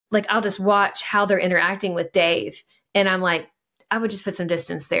like, I'll just watch how they're interacting with Dave. And I'm like, I would just put some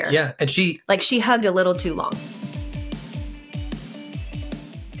distance there. Yeah. And she hugged a little too long.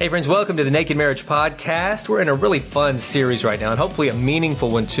 Hey friends, welcome to the Naked Marriage Podcast. We're in a really fun series right now, and hopefully a meaningful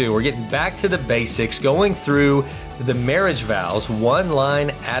one too. We're getting back to the basics, going through the marriage vows one line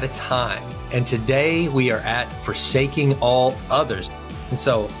at a time. And today we are at Forsaking All Others. And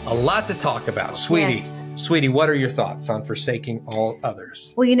so a lot to talk about. Sweetie, Yes. Sweetie, what are your thoughts on Forsaking All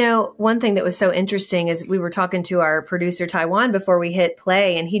Others? Well, you know, one thing that was so interesting is we were talking to our producer, Taiwan, before we hit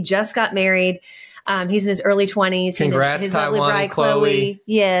play, and he just got married. He's in his early 20s. Congrats, his Taiwan lovely bride, and Chloe.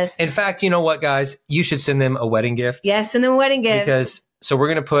 Yes. In fact, you know what, guys? You should send them a wedding gift. Yes, and then a wedding gift. So we're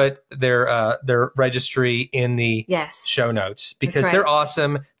going to put their registry in the show notes because they're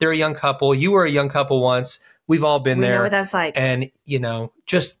awesome. They're a young couple. You were a young couple once. We've all been there. We know what that's like. And, you know,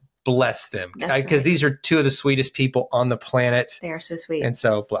 just bless them because these are two of the sweetest people on the planet. They are so sweet. And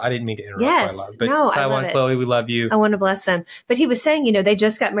so I didn't mean to interrupt. Yes. My love, but no, Taiwan, Chloe, we love you. I want to bless them. But he was saying, you know, they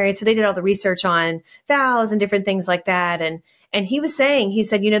just got married. So they did all the research on vows and different things like that. And he was saying, he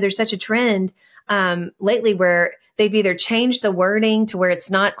said, you know, there's such a trend lately where they've either changed the wording to where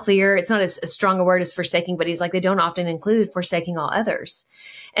it's not clear. It's not as strong a word as forsaking, but he's like, they don't often include forsaking all others.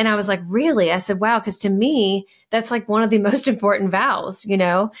 And I was like, really? I said, wow. Cause to me, that's like one of the most important vows, you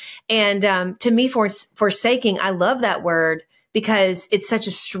know? And to me, forsaking, I love that word because it's such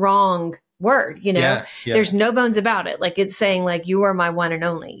a strong word, you know, there's no bones about it. Like it's saying like, you are my one and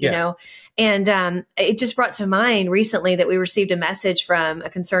only, you know? And it just brought to mind recently that we received a message from a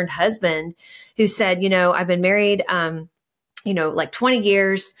concerned husband who said, you know, I've been married, you know, like 20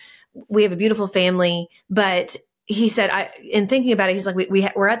 years. We have a beautiful family, but he said, in thinking about it, he's like,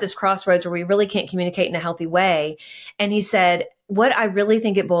 we're at this crossroads where we really can't communicate in a healthy way. And he said, what I really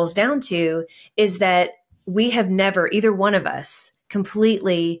think it boils down to is that we have never, either one of us,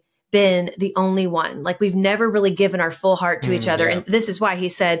 completely been the only one. Like we've never really given our full heart to each other. And this is why he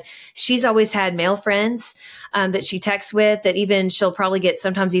said she's always had male friends that she texts with, that even she'll probably get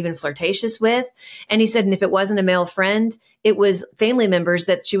sometimes even flirtatious with. And he said, and if it wasn't a male friend, it was family members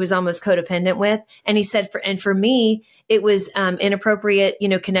that she was almost codependent with. And he said, for me, it was inappropriate, you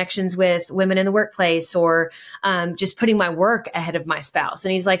know, connections with women in the workplace or just putting my work ahead of my spouse.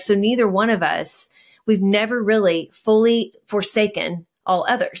 And he's like, so neither one of us, we've never really fully forsaken all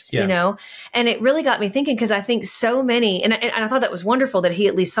others, you know? And it really got me thinking, because I think so many, and I thought that was wonderful that he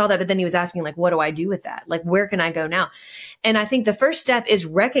at least saw that, but then he was asking like, what do I do with that? Like, where can I go now? And I think the first step is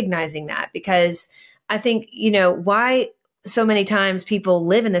recognizing that, because I think, you know, why so many times people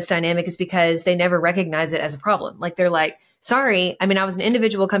live in this dynamic is because they never recognize it as a problem. Like they're like, sorry, I mean, I was an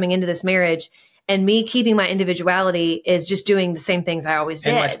individual coming into this marriage, and me keeping my individuality is just doing the same things I always did.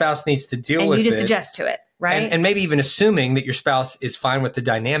 And my spouse needs to deal with it. And you just adjust to it, right? And maybe even assuming that your spouse is fine with the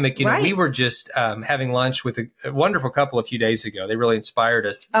dynamic. You know, we were just having lunch with a wonderful couple a few days ago. They really inspired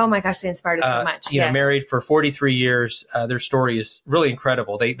us. Oh my gosh, they inspired us so much. You know, married for 43 years. Their story is really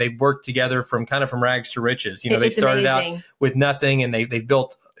incredible. They worked together from rags to riches. You know, they started out with nothing, and they've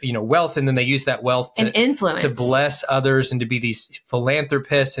built, you know, wealth, and then they use that wealth to influence, to bless others and to be these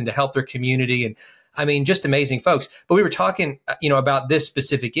philanthropists and to help their community. And I mean, just amazing folks. But we were talking, you know, about this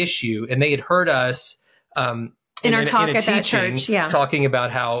specific issue, and they had heard us in our talk at that church, talking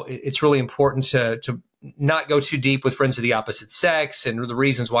about how it's really important to not go too deep with friends of the opposite sex and the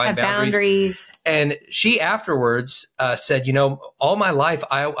reasons why, and boundaries. And she afterwards said, you know, all my life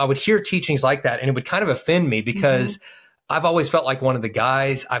I would hear teachings like that, and it would kind of offend me because I've always felt like one of the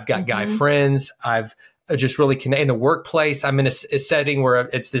guys. I've got guy friends. I've just really in the workplace. I'm in a setting where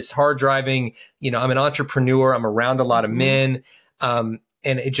it's this hard driving, you know, I'm an entrepreneur. I'm around a lot of men. And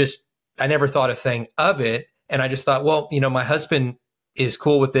I never thought a thing of it. And I just thought, well, you know, my husband is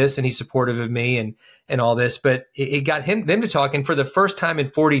cool with this and he's supportive of me and all this, but it got them to talk. And for the first time in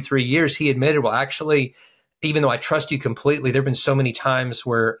 43 years, he admitted, well, actually, even though I trust you completely, there've been so many times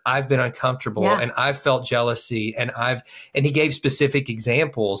where I've been uncomfortable and I've felt jealousy, and he gave specific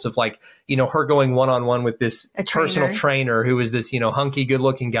examples of, like, you know, her going one-on-one with this personal trainer who was this, you know, hunky, good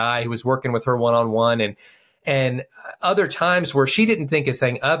looking guy who was working with her one-on-one, and other times where she didn't think a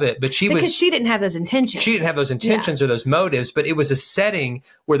thing of it, but because she didn't have those intentions. She didn't have those intentions or those motives, but it was a setting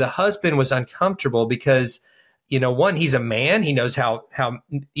where the husband was uncomfortable because, you know, one, he's a man. He knows how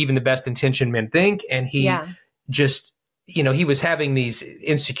even the best intentioned men think. And he just, you know, he was having these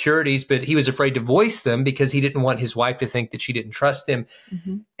insecurities, but he was afraid to voice them because he didn't want his wife to think that she didn't trust him.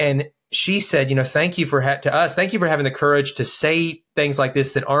 And she said, you know, thank you for having the courage to say things like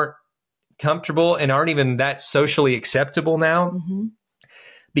this that aren't comfortable and aren't even that socially acceptable now,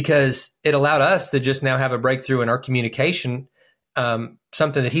 because it allowed us to just now have a breakthrough in our communication.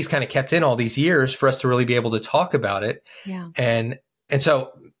 something that he's kind of kept in all these years for us to really be able to talk about it. Yeah. And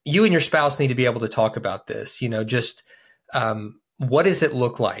so you and your spouse need to be able to talk about this, just what does it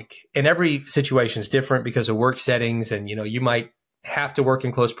look like? And every situation is different because of work settings. And, you might have to work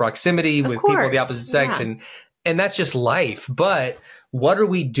in close proximity with people of the opposite sex. Yeah. And that's just life. But what are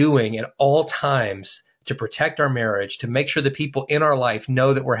we doing at all times to protect our marriage, to make sure the people in our life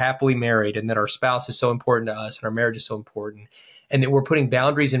know that we're happily married and that our spouse is so important to us and our marriage is so important, and that we're putting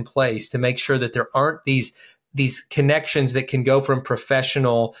boundaries in place to make sure that there aren't these connections that can go from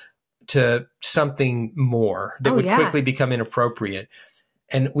professional to something more that would quickly become inappropriate.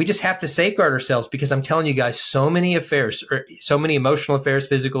 And we just have to safeguard ourselves, because I'm telling you guys, so many affairs, so many emotional affairs,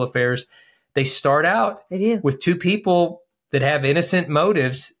 physical affairs, they start out with two people that have innocent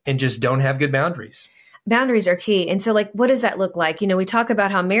motives and just don't have good boundaries. Boundaries are key. And so, what does that look like? We talk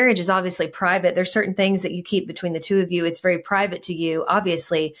about how marriage is obviously private. There's certain things that you keep between the two of you. It's very private to you,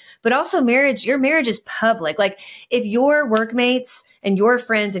 obviously, but also your marriage is public. If your workmates and your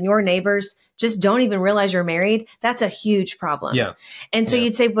friends and your neighbors just don't even realize you're married, that's a huge problem. Yeah. And so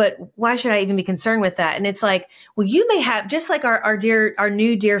you'd say, but why should I even be concerned with that? And it's well, you may have, just like our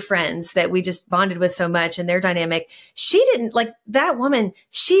new dear friends that we just bonded with so much and their dynamic, she didn't, that woman,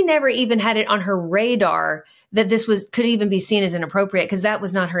 she never even had it on her radar that this could even be seen as inappropriate, because that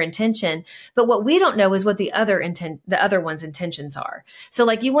was not her intention. But what we don't know is what the other one's intentions are. So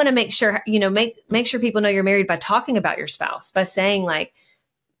you want to make sure, make sure people know you're married by talking about your spouse, by saying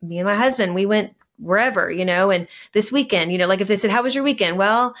me and my husband, we went wherever, and this weekend, if they said, how was your weekend?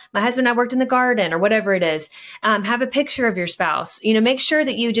 Well, my husband and I worked in the garden, or whatever it is. Have a picture of your spouse, make sure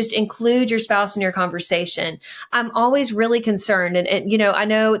that you just include your spouse in your conversation. I'm always really concerned. And I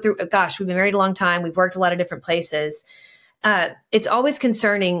know we've been married a long time. We've worked a lot of different places. It's always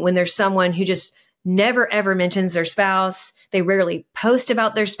concerning when there's someone who just never, ever mentions their spouse. They rarely post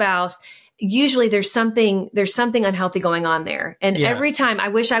about their spouse. Usually there's something unhealthy going on there. And every time I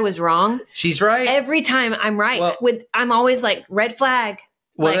wish I was wrong. She's right. Every time I'm right. Well, I'm always red flag.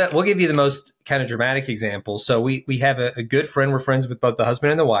 Well, we'll give you the most kind of dramatic example. So we have a good friend. We're friends with both the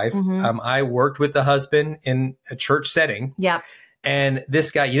husband and the wife. Mm-hmm. I worked with the husband in a church setting. Yeah. And this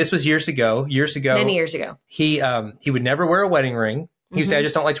guy, this was years ago. Many years ago. He would never wear a wedding ring. He would say, I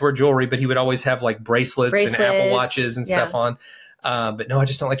just don't like to wear jewelry, but he would always have bracelets and Apple Watches and stuff on. But no, I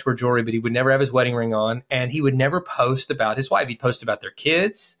just don't like to wear jewelry. But he would never have his wedding ring on, and he would never post about his wife. He'd post about their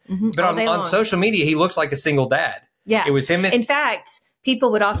kids. Mm-hmm. But on social media, he looks like a single dad. Yeah. It was him. In fact,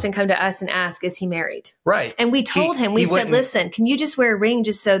 people would often come to us and ask, is he married? Right. And we told him, we said, listen, can you just wear a ring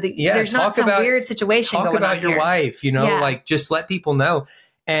just so that there's not some weird situation going on here? Talk about your wife, just let people know.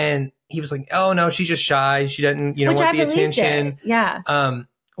 And he was like, oh, no, she's just shy. She doesn't, want the attention. Yeah.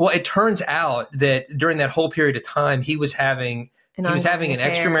 Well, it turns out that during that whole period of time, he was having an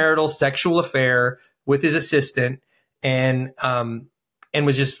extramarital sexual affair with his assistant, and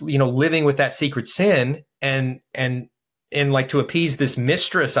was just, living with that secret sin, and to appease this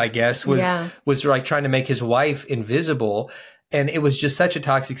mistress, I guess, was trying to make his wife invisible. And it was just such a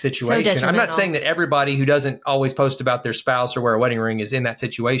toxic situation. So I'm not saying that everybody who doesn't always post about their spouse or wear a wedding ring is in that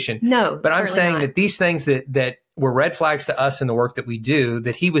situation. No, but I'm saying that these things that were red flags to us in the work that we do,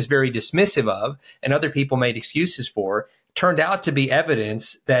 that he was very dismissive of and other people made excuses for, turned out to be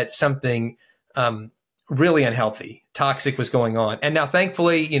evidence that something really unhealthy, toxic was going on. And now,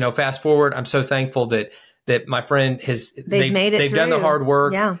 thankfully, fast forward, I'm so thankful that my friend they've done the hard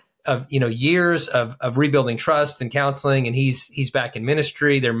work of years of rebuilding trust and counseling, and he's back in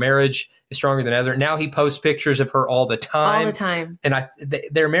ministry. Their marriage is stronger than ever. Now he posts pictures of her all the time. And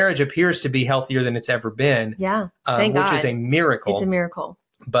their marriage appears to be healthier than it's ever been. Yeah, thank God. Which is a miracle. It's a miracle.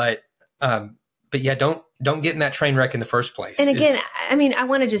 But yeah, don't get in that train wreck in the first place. And again, I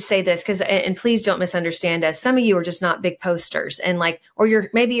want to just say this and please don't misunderstand us. Some of you are just not big posters, and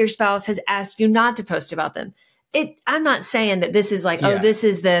maybe your spouse has asked you not to post about them. I'm not saying that this is this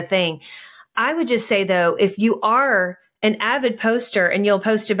is the thing. I would just say, though, if you are an avid poster and you'll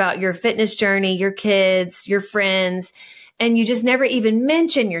post about your fitness journey, your kids, your friends, and you just never even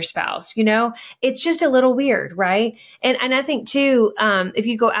mention your spouse, it's just a little weird, right? And I think too, if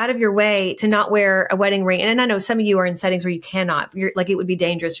you go out of your way to not wear a wedding ring, and I know some of you are in settings where you cannot, it would be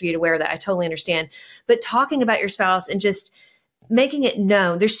dangerous for you to wear that. I totally understand. But talking about your spouse and just making it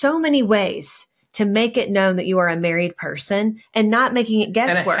known, there's so many ways to make it known that you are a married person and not making it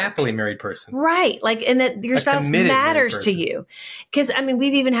guesswork. And a happily married person. Right. And that your spouse matters to you. Because,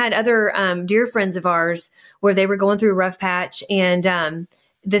 we've even had other dear friends of ours where they were going through a rough patch, and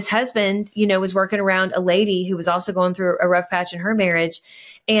this husband, was working around a lady who was also going through a rough patch in her marriage.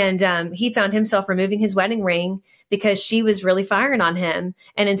 And he found himself removing his wedding ring because she was really firing on him.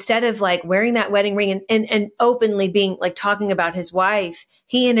 And instead of like wearing that wedding ring and openly being like talking about his wife,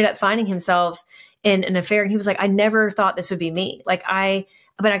 he ended up finding himself in an affair. And he was like, I never thought this would be me. But I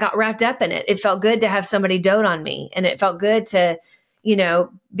got wrapped up in it. It felt good to have somebody dote on me. And it felt good to,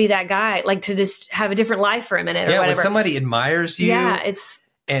 be that guy, like to just have a different life for a minute or whatever. When somebody admires you. Yeah,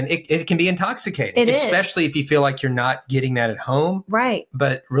 and it can be intoxicating, especially if you feel like you're not getting that at home. Right.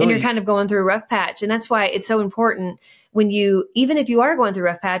 But really, and you're kind of going through a rough patch. And that's why it's so important when even if you are going through a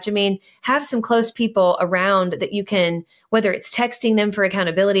rough patch, have some close people around that you can, whether it's texting them for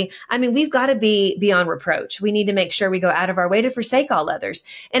accountability. We've got to be beyond reproach. We need to make sure we go out of our way to forsake all others.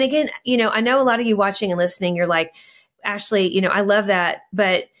 And again, I know a lot of you watching and listening, you're like, Ashley, I love that,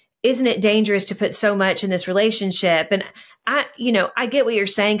 but isn't it dangerous to put so much in this relationship? And I get what you're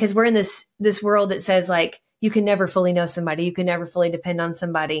saying, because we're in this world that says like, you can never fully know somebody. You can never fully depend on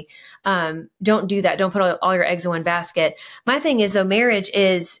somebody. Don't do that. Don't put all your eggs in one basket. My thing is though, marriage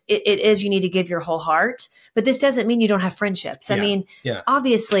is, you need to give your whole heart, but this doesn't mean you don't have friendships.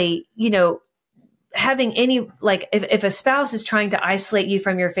 Obviously, having any, like if a spouse is trying to isolate you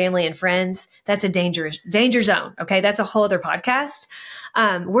from your family and friends, that's a danger zone. Okay. That's a whole other podcast.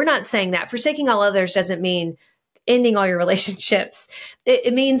 We're not saying that. Forsaking all others doesn't mean ending all your relationships.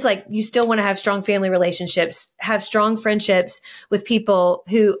 It means like you still want to have strong family relationships, have strong friendships with people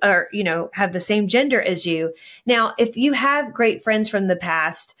who are, have the same gender as you. Now, if you have great friends from the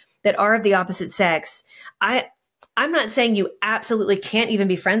past that are of the opposite sex, I'm not saying you absolutely can't even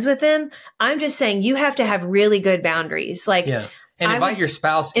be friends with them. I'm just saying you have to have really good boundaries. Like, and invite your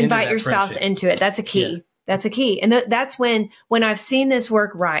spouse into it. That's a key. Yeah. That's a key. And that's when I've seen this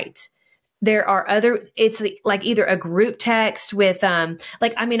work right. There are it's like either a group text with, I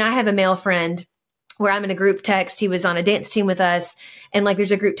have a male friend where I'm in a group text. He was on a dance team with us. And like,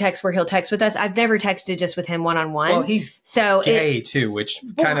 there's a group text where he'll text with us. I've never texted just with him one-on-one. Well, he's gay too, which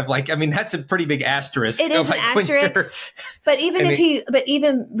kind of like, that's a pretty big asterisk. It is an asterisk. But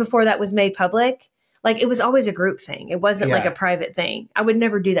even before that was made public, like it was always a group thing. It wasn't like a private thing. I would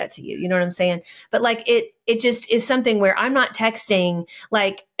never do that to you. You know what I'm saying? But like it just is something where I'm not texting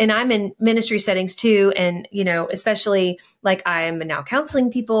like, and I'm in ministry settings too. And, especially like I am now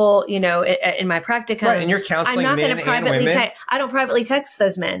counseling people, in my practicum. Right, and you're counseling men and women. I don't privately text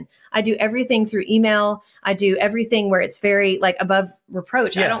those men. I do everything through email. I do everything where it's very like above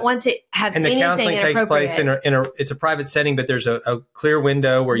reproach. Yeah. I don't want to have anything inappropriate. And the counseling takes place it's a private setting, but there's a clear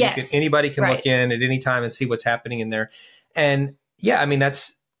window where anybody can look in at any time and see what's happening in there. And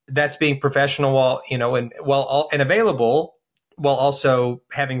that's being professional while, and available, while also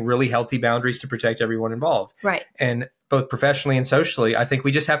having really healthy boundaries to protect everyone involved. Right. And both professionally and socially, I think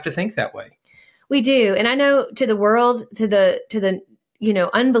we just have to think that way. We do. And I know to the world, to the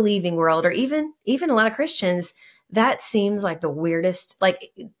unbelieving world, or even a lot of Christians, that seems like the weirdest.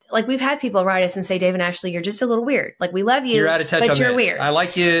 Like we've had people write us and say, Dave and Ashley, you're just a little weird. Like we love you, you're out of touch, but on you're this. weird. I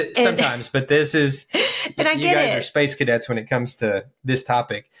like you sometimes, but this is, and I get you guys are space cadets when it comes to this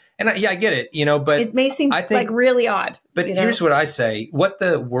topic. And I get it, but it may seem like really odd. But here's what I say. What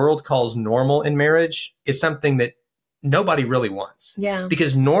the world calls normal in marriage is something that nobody really wants. Yeah.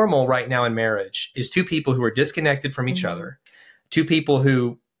 Because normal right now in marriage is two people who are disconnected from each other, two people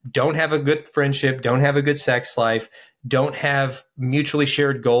who don't have a good friendship, don't have a good sex life, don't have mutually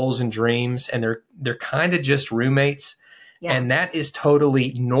shared goals and dreams, and they're kind of just roommates. Yeah. And that is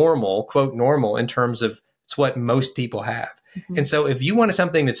totally normal, quote normal, in terms of it's what most people have. Mm-hmm. And so if you want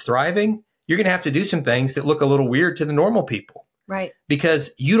something that's thriving, you're going to have to do some things that look a little weird to the normal people. Right.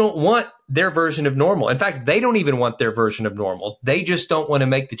 Because you don't want their version of normal. In fact, they don't even want their version of normal. They just don't want to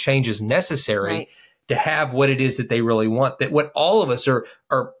make the changes necessary to have what it is that they really want. That what all of us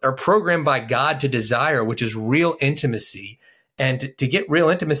are programmed by God to desire, which is real intimacy. And to get real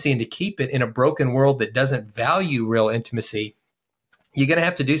intimacy and to keep it in a broken world that doesn't value real intimacy, you're going to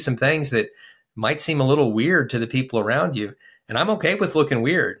have to do some things that might seem a little weird to the people around you. And I'm okay with looking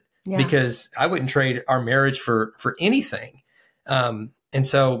weird because I wouldn't trade our marriage for anything. And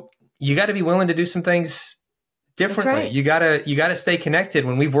so you got to be willing to do some things differently. Right. You gotta stay connected.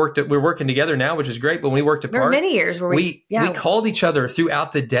 When we're working together now, which is great. But when we worked apart, there were many years where we called each other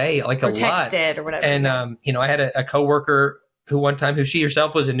throughout the day, like a lot, texted or whatever. And I had a coworker who she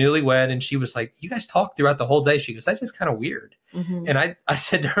herself was a newlywed, and she was like, "You guys talk throughout the whole day." She goes, "That's just kind of weird." Mm-hmm. And I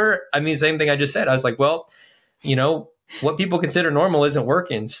said to her, same thing I just said. I was like, "Well, what people consider normal isn't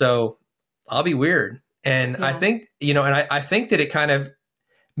working, so I'll be weird." And I think I think that it kind of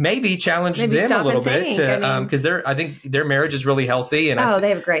maybe challenged them a little bit because I think their marriage is really healthy, and they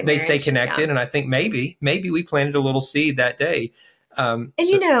have a great marriage. They stay connected, and I think maybe we planted a little seed that day. And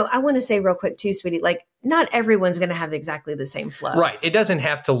I want to say real quick too, sweetie, like not everyone's going to have exactly the same flow. Right. It doesn't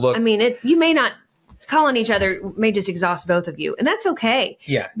have to look. I mean, you may not calling each other may just exhaust both of you, and that's okay.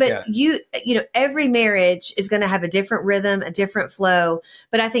 Yeah. But every marriage is going to have a different rhythm, a different flow.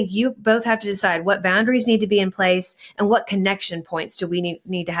 But I think you both have to decide what boundaries need to be in place and what connection points do we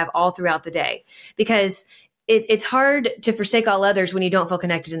need to have all throughout the day, because it's hard to forsake all others when you don't feel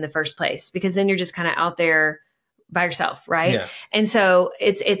connected in the first place, because then you're just kind of out there by yourself. Right. Yeah. And so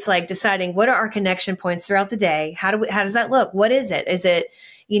it's like deciding what are our connection points throughout the day? How does that look? What is it? Is it,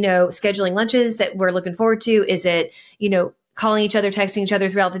 scheduling lunches that we're looking forward to? Is it, calling each other, texting each other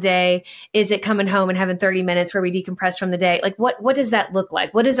throughout the day? Is it coming home and having 30 minutes where we decompress from the day? Like what does that look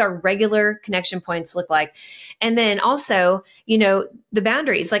like? What does our regular connection points look like? And then also, the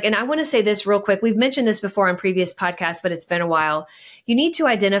boundaries, and I want to say this real quick. We've mentioned this before on previous podcasts, but it's been a while. You need to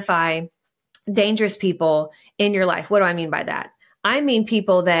identify dangerous people in your life. What do I mean by that? I mean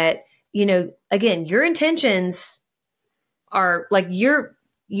people that, again, your intentions are like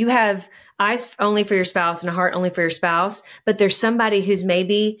you have eyes only for your spouse and a heart only for your spouse, but there's somebody who's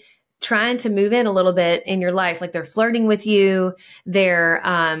maybe trying to move in a little bit in your life. Like they're flirting with you. They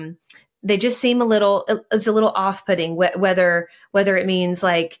just seem it's a little off-putting, whether it means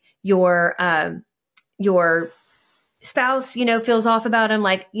like your spouse, feels off about him.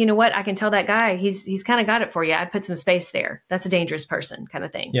 Like, you know what? I can tell that guy, he's kind of got it for you. I'd put some space there. That's a dangerous person kind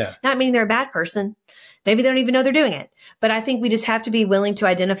of thing. Yeah. Not meaning they're a bad person. Maybe they don't even know they're doing it. But I think we just have to be willing to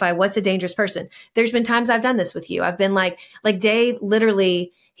identify what's a dangerous person. There's been times I've done this with you. I've been like Dave,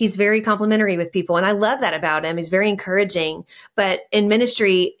 literally, he's very complimentary with people. And I love that about him. He's very encouraging. But in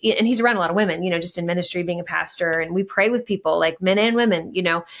ministry, and he's around a lot of women, just in ministry, being a pastor, and we pray with people, like men and women,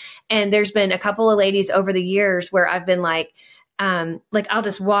 and there's been a couple of ladies over the years where I've been like I'll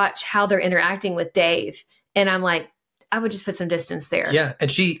just watch how they're interacting with Dave. And I'm like, I would just put some distance there. Yeah.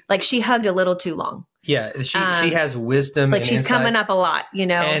 And she hugged a little too long. Yeah. She has wisdom. Like she's insight. Coming up a lot,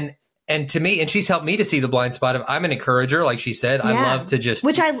 And to me, and she's helped me to see the blind spot of I'm an encourager, like she said. Yeah. I love to just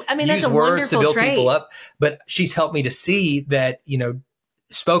use that's a words to build trait. people up. But she's helped me to see that,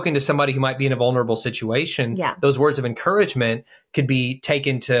 spoken to somebody who might be in a vulnerable situation, those words of encouragement could be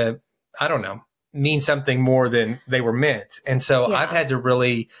taken to, I don't know, mean something more than they were meant. And so I've had to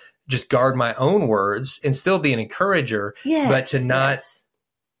really just guard my own words and still be an encourager, but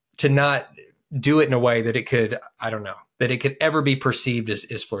to not do it in a way that it could, I don't know, that it could ever be perceived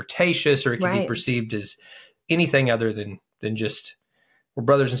as flirtatious, or it could be perceived as anything other than just we're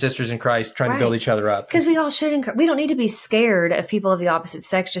brothers and sisters in Christ trying to build each other up. Because we all should. We don't need to be scared of people of the opposite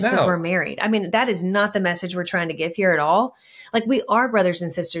sex just because we're married. I mean, that is not the message we're trying to give here at all. Like, we are brothers and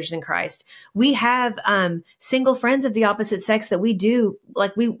sisters in Christ. We have single friends of the opposite sex that we do.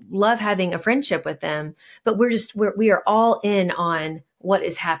 Like, we love having a friendship with them, but we are all in on what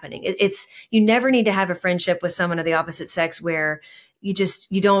is happening. You never need to have a friendship with someone of the opposite sex where you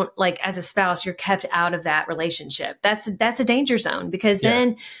don't, like, as a spouse, you're kept out of that relationship. That's a danger zone, because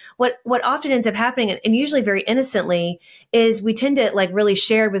then what often ends up happening, and usually very innocently, is we tend to, like, really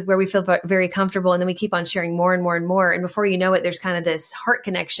share with where we feel very comfortable. And then we keep on sharing more and more and more. And before you know it, there's kind of this heart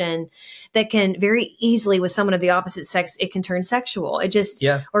connection that can very easily, with someone of the opposite sex, it can turn sexual. It just,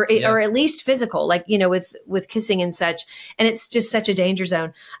 or at least physical, like, with kissing and such. And it's just such a danger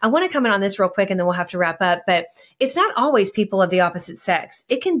zone. I want to comment on this real quick, and then we'll have to wrap up, but it's not always people of the opposite sex.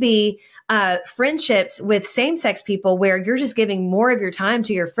 It can be friendships with same-sex people where you're just giving more of your time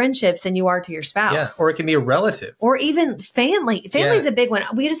to your friendships than you are to your spouse. Yeah, or it can be a relative. Or even family. Family is a big one.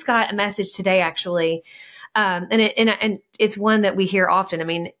 We just got a message today, actually, and it's one that we hear often. I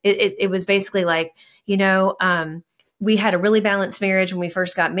mean, it was basically like, we had a really balanced marriage when we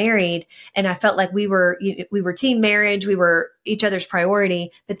first got married, and I felt like we were team marriage. We were each other's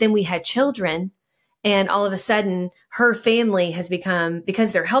priority, but then we had children. And all of a sudden, her family has become,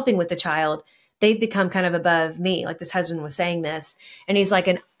 because they're helping with the child, they've become kind of above me. Like, this husband was saying this, and he's like,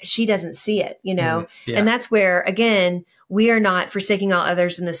 and she doesn't see it, And that's where, again, we are not forsaking all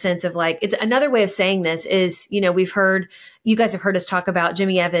others, in the sense of, like, it's another way of saying this is, you guys have heard us talk about,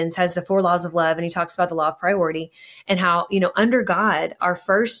 Jimmy Evans has the 4 laws of love, and he talks about the law of priority, and how, under God, our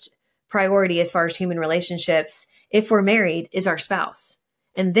first priority as far as human relationships, if we're married, is our spouse,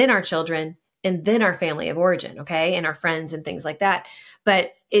 and then our children, and then our family of origin, okay, and our friends and things like that.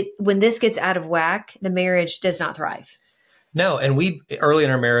 But when this gets out of whack, the marriage does not thrive. No, and early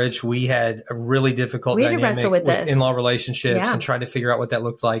in our marriage, we had a really difficult dynamic with in-law relationships and trying to figure out what that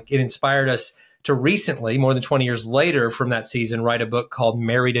looked like. It inspired us to recently, more than 20 years later from that season, write a book called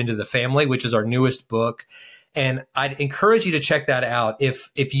Married into the Family, which is our newest book. And I'd encourage you to check that out. If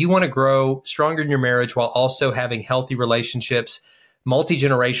you want to grow stronger in your marriage while also having healthy relationships,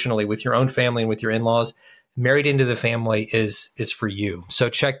 multi-generationally with your own family and with your in-laws, married into the family is for you. So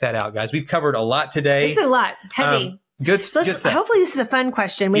check that out, guys. We've covered a lot today. It's been a lot. Heavy. Good stuff. Hopefully this is a fun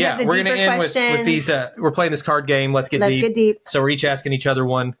question. We have the we're deeper going to end with these. We're playing this card game. Let's get deep. So we're each asking each other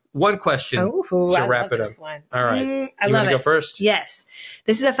one question to wrap it up. All right. You want to go first? Yes.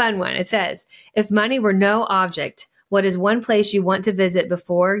 This is a fun one. It says, if money were no object, what is one place you want to visit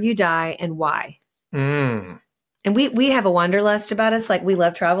before you die and why? And we have a wanderlust about us. Like, we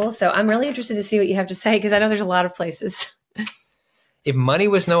love travel. So I'm really interested to see what you have to say, because I know there's a lot of places. If money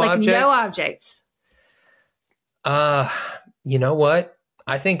was no object? No objects. You know what?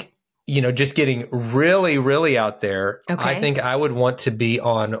 I think, just getting really, really out there. Okay. I think I would want to be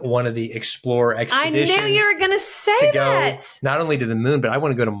on one of the Explorer expeditions. I knew you were going to say that. Not only to the moon, but I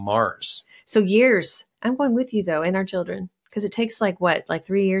want to go to Mars. So years. I'm going with you, though, and our children. Because it takes like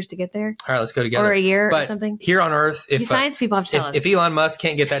 3 years to get there? All right, let's go together. Or a year or something? Here on Earth, if you science people have to tell us. If Elon Musk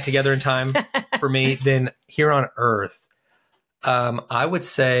can't get that together in time for me, then here on Earth, I would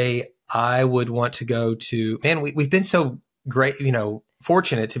say I would want to go to, we've been so great,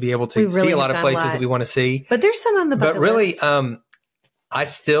 fortunate to be able to see a lot of places that we want to see. But there's some on the bucket list. But really, I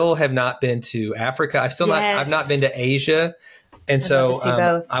still have not been to Africa. I've not been to Asia. And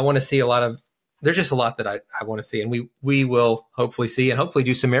so I want to see there's just a lot that I want to see. And we will hopefully see and hopefully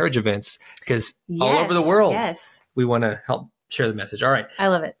do some marriage events, because all over the world, we want to help share the message. All right. I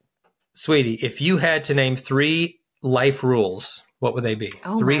love it. Sweetie, if you had to name 3 life rules, what would they be?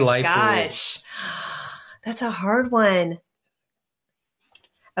 3 life rules. That's a hard one.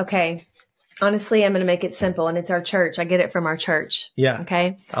 Okay. Honestly, I'm going to make it simple, and it's our church. I get it from our church. Yeah.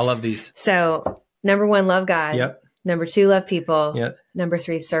 Okay. I love these. So, number 1, love God. Yep. Number 2, love people. Yep. Number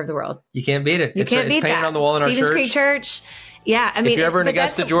 3, serve the world. You can't beat it. It's painted on the wall in our church. Stevens Creek Church. Yeah. If you're ever in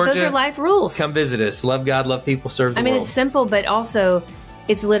Augusta, Georgia, those are life rules. Come visit us. Love God, love people, serve the world. It's simple, but also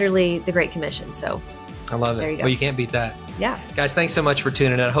it's literally the Great Commission. So I love it. There you go. Well, you can't beat that. Yeah. Guys, thanks so much for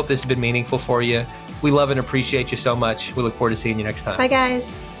tuning in. I hope this has been meaningful for you. We love and appreciate you so much. We look forward to seeing you next time. Bye,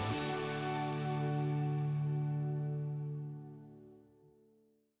 guys.